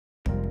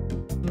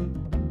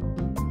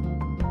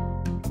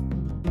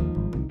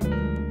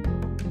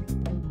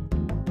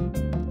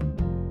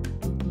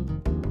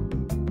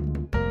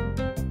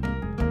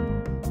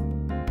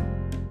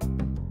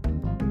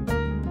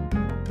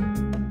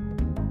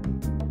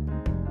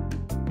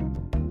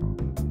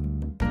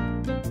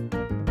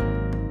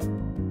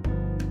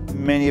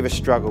many of us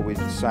struggle with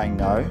saying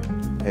no.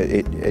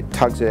 It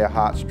tugs at our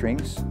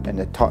heartstrings, and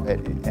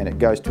it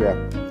goes to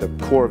the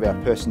core of our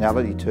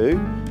personality too.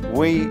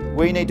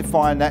 We need to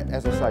find that,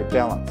 as I say,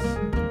 balance.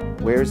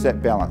 Where is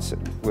that balance?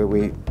 Where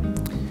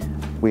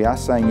we are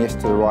saying yes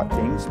to the right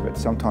things, but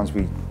sometimes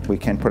we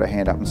can put a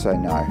hand up and say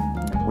no.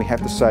 We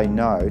have to say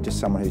no to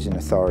someone who's in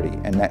authority,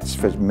 and that's,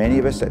 for many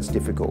of us, that's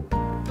difficult.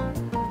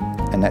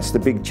 And that's the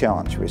big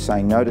challenge. We're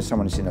saying no to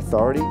someone who's in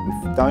authority.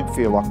 We don't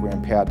feel like we're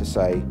empowered to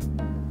say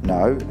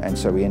no, and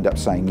so we end up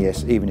saying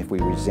yes, even if we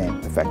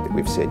resent the fact that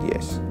we've said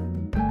yes.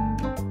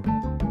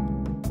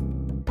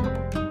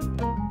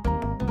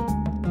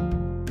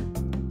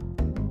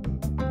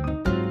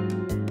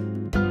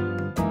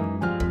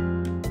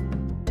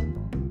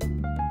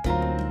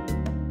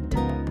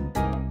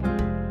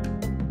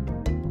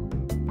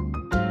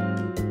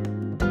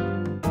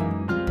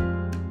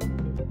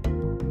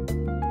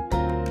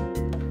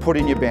 Put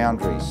in your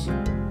boundaries.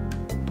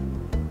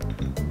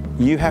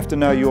 You have to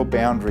know your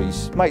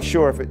boundaries. Make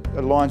sure if it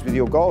aligns with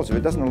your goals. If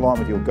it doesn't align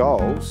with your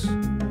goals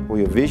or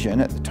your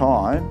vision at the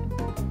time,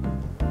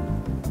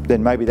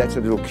 then maybe that's a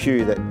little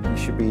cue that you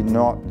should be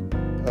not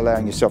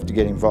allowing yourself to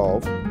get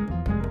involved.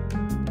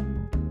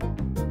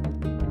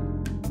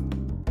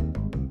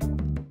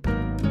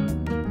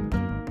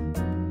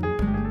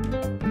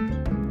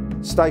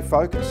 Stay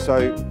focused.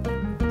 So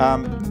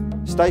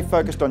stay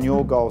focused on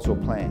your goals or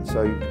plans.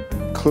 So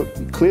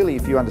clearly,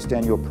 if you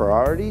understand your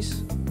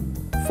priorities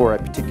for a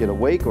particular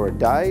week or a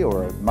day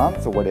or a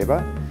month or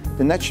whatever,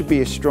 then that should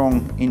be a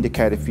strong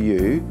indicator for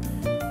you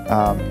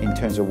in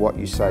terms of what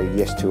you say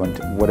yes to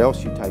and what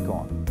else you take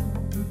on.